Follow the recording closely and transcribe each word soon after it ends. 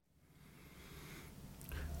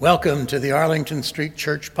Welcome to the Arlington Street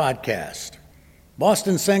Church Podcast.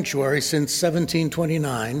 Boston Sanctuary since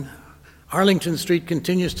 1729, Arlington Street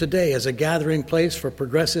continues today as a gathering place for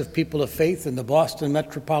progressive people of faith in the Boston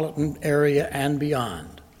metropolitan area and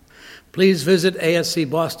beyond. Please visit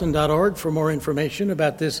ascboston.org for more information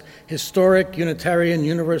about this historic Unitarian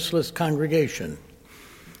Universalist congregation.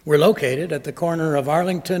 We're located at the corner of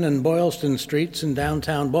Arlington and Boylston Streets in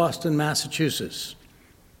downtown Boston, Massachusetts.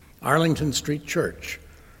 Arlington Street Church,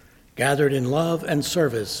 gathered in love and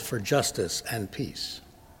service for justice and peace.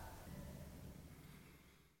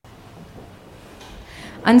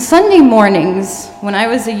 On Sunday mornings, when I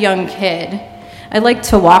was a young kid, I liked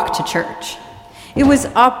to walk to church. It was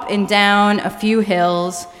up and down a few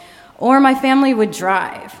hills, or my family would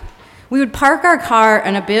drive. We would park our car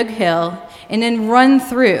on a big hill and then run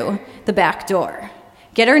through the back door,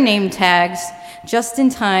 get our name tags just in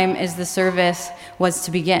time as the service was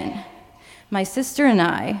to begin. My sister and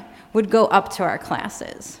I would go up to our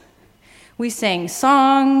classes. We sang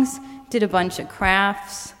songs, did a bunch of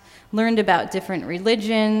crafts, learned about different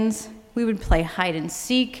religions. We would play hide and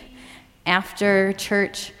seek after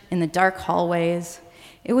church in the dark hallways.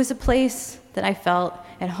 It was a place that I felt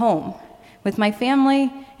at home with my family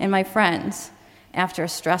and my friends after a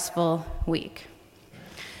stressful week.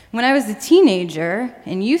 When I was a teenager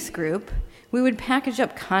in youth group, we would package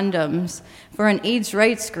up condoms for an AIDS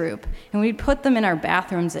rights group, and we'd put them in our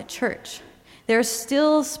bathrooms at church. There are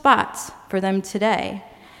still spots for them today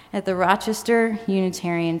at the Rochester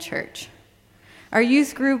Unitarian Church. Our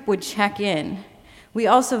youth group would check in. We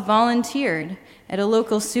also volunteered at a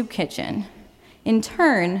local soup kitchen. In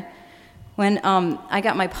turn, when I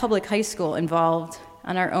got my public high school involved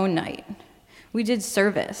on our own night, we did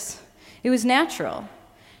service. It was natural,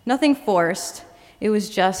 nothing forced. It was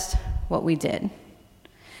just what we did.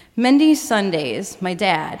 Many Sundays, my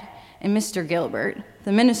dad and Mr. Gilbert,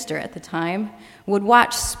 the minister at the time, would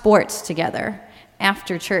watch sports together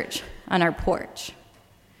after church on our porch.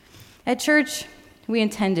 At church, we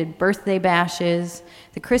attended birthday bashes,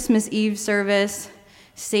 the Christmas Eve service,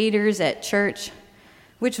 seders at church,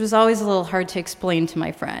 which was always a little hard to explain to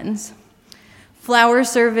my friends, flower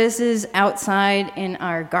services outside in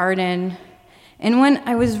our garden, and when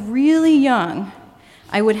I was really young,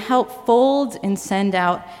 I would help fold and send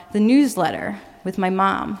out the newsletter with my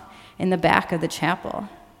mom in the back of the chapel.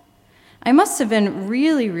 I must have been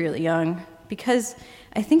really, really young because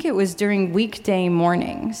I think it was during weekday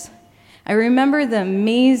mornings. I remember the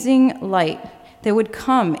amazing light that would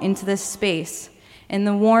come into this space and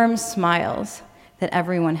the warm smiles that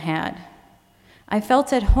everyone had. I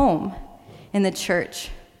felt at home in the church,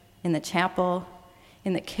 in the chapel,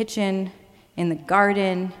 in the kitchen, in the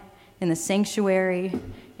garden, in the sanctuary,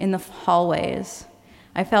 in the hallways.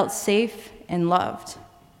 I felt safe and loved.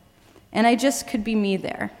 And I just could be me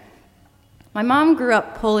there. My mom grew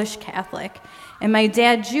up Polish Catholic, and my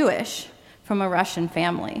dad Jewish from a Russian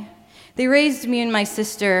family. They raised me and my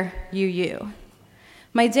sister, UU.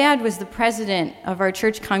 My dad was the president of our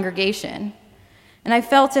church congregation, and I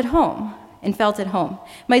felt at home.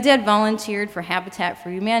 My dad volunteered for Habitat for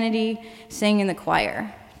Humanity, sang in the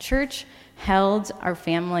choir. Church held our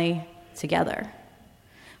family together.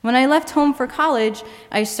 When I left home for college,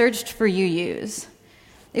 I searched for UUs.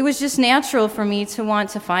 It was just natural for me to want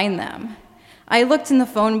to find them. I looked in the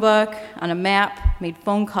phone book, on a map, made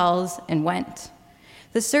phone calls, and went.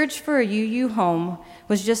 The search for a UU home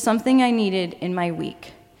was just something I needed in my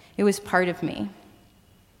week. It was part of me.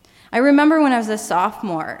 I remember when I was a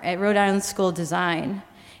sophomore at Rhode Island School of Design,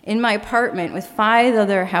 in my apartment with 5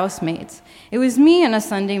 other housemates. It was me on a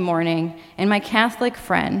Sunday morning and my Catholic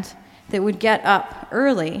friend that would get up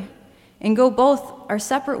early and go both our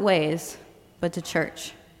separate ways, but to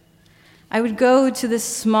church. I would go to this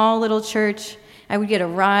small little church. I would get a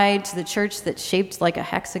ride to the church that's shaped like a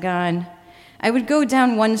hexagon. I would go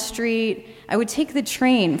down one street. I would take the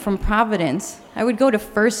train from Providence. I would go to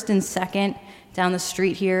First and Second down the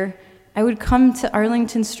street here. I would come to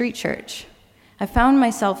Arlington Street Church. I found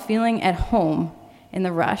myself feeling at home in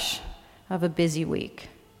the rush of a busy week.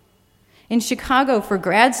 In Chicago for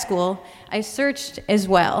grad school, I searched as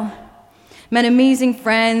well. Met amazing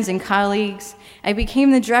friends and colleagues. I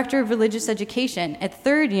became the director of religious education at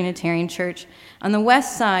Third Unitarian Church on the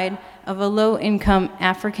west side of a low-income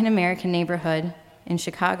African-American neighborhood in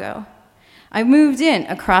Chicago. I moved in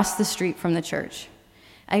across the street from the church.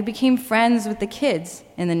 I became friends with the kids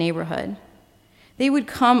in the neighborhood. They would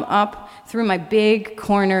come up through my big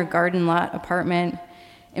corner garden lot apartment,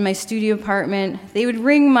 in my studio apartment. They would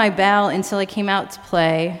ring my bell until I came out to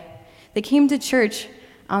play. They came to church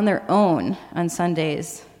on their own on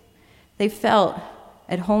Sundays. They felt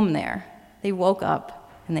at home there. They woke up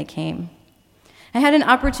and they came. I had an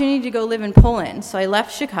opportunity to go live in Poland, so I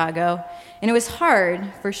left Chicago, and it was hard,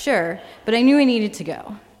 for sure, but I knew I needed to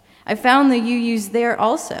go. I found the UUs there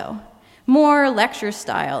also, more lecture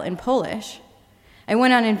style in Polish. I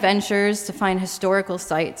went on adventures to find historical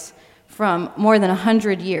sites from more than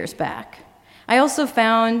 100 years back. I also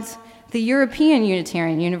found the European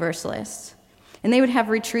Unitarian Universalists, and they would have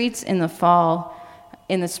retreats in the fall,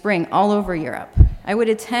 in the spring, all over Europe. I would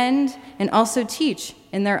attend and also teach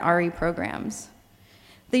in their RE programs.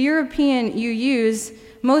 The European UUs,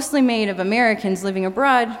 mostly made of Americans living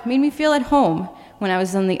abroad, made me feel at home when I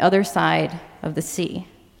was on the other side of the sea.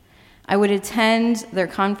 I would attend their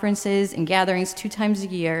conferences and gatherings 2 times a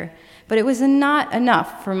year, but it was not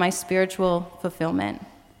enough for my spiritual fulfillment.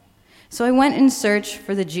 So I went in search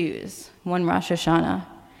for the Jews, one Rosh Hashanah.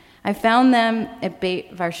 I found them at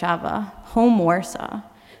Beit Warszawa, Home Warsaw,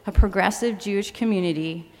 a progressive Jewish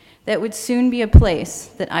community that would soon be a place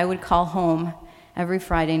that I would call home every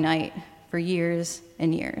Friday night for years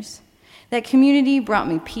and years. That community brought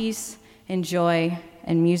me peace and joy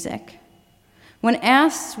and music. When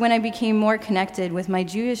asked when I became more connected with my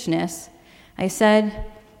Jewishness, I said,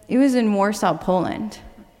 it was in Warsaw, Poland.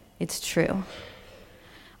 It's true.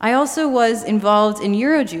 I also was involved in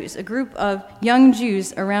Eurojews, a group of young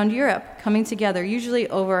Jews around Europe coming together, usually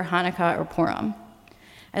over Hanukkah or Purim.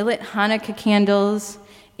 I lit Hanukkah candles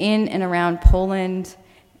in and around Poland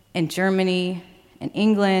and Germany and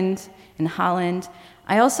England and Holland.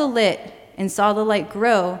 I also lit and saw the light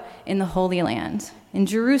grow in the Holy Land, in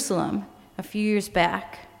Jerusalem, a few years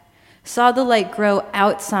back. Saw the light grow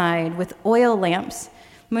outside with oil lamps,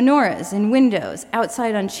 menorahs and windows,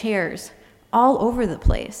 outside on chairs, all over the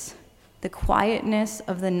place. The quietness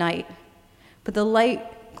of the night, but the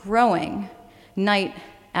light growing night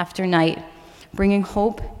after night, bringing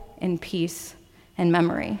hope and peace and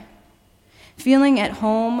memory. Feeling at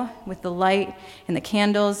home with the light and the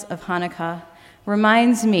candles of Hanukkah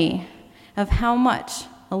reminds me of how much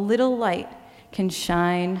a little light can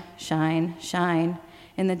shine, shine, shine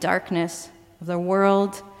in the darkness of the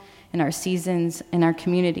world, in our seasons, in our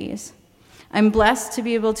communities. I'm blessed to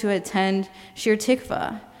be able to attend Shir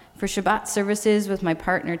Tikva for Shabbat services with my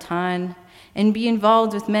partner Tan, and be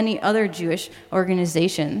involved with many other Jewish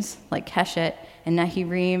organizations like Keshet and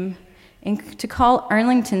Nahirim, and to call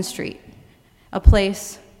Arlington Street a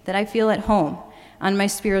place that I feel at home on my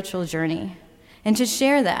spiritual journey, and to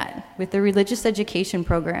share that with the religious education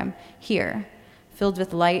program here, filled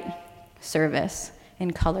with light, service,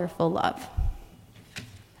 and colorful love.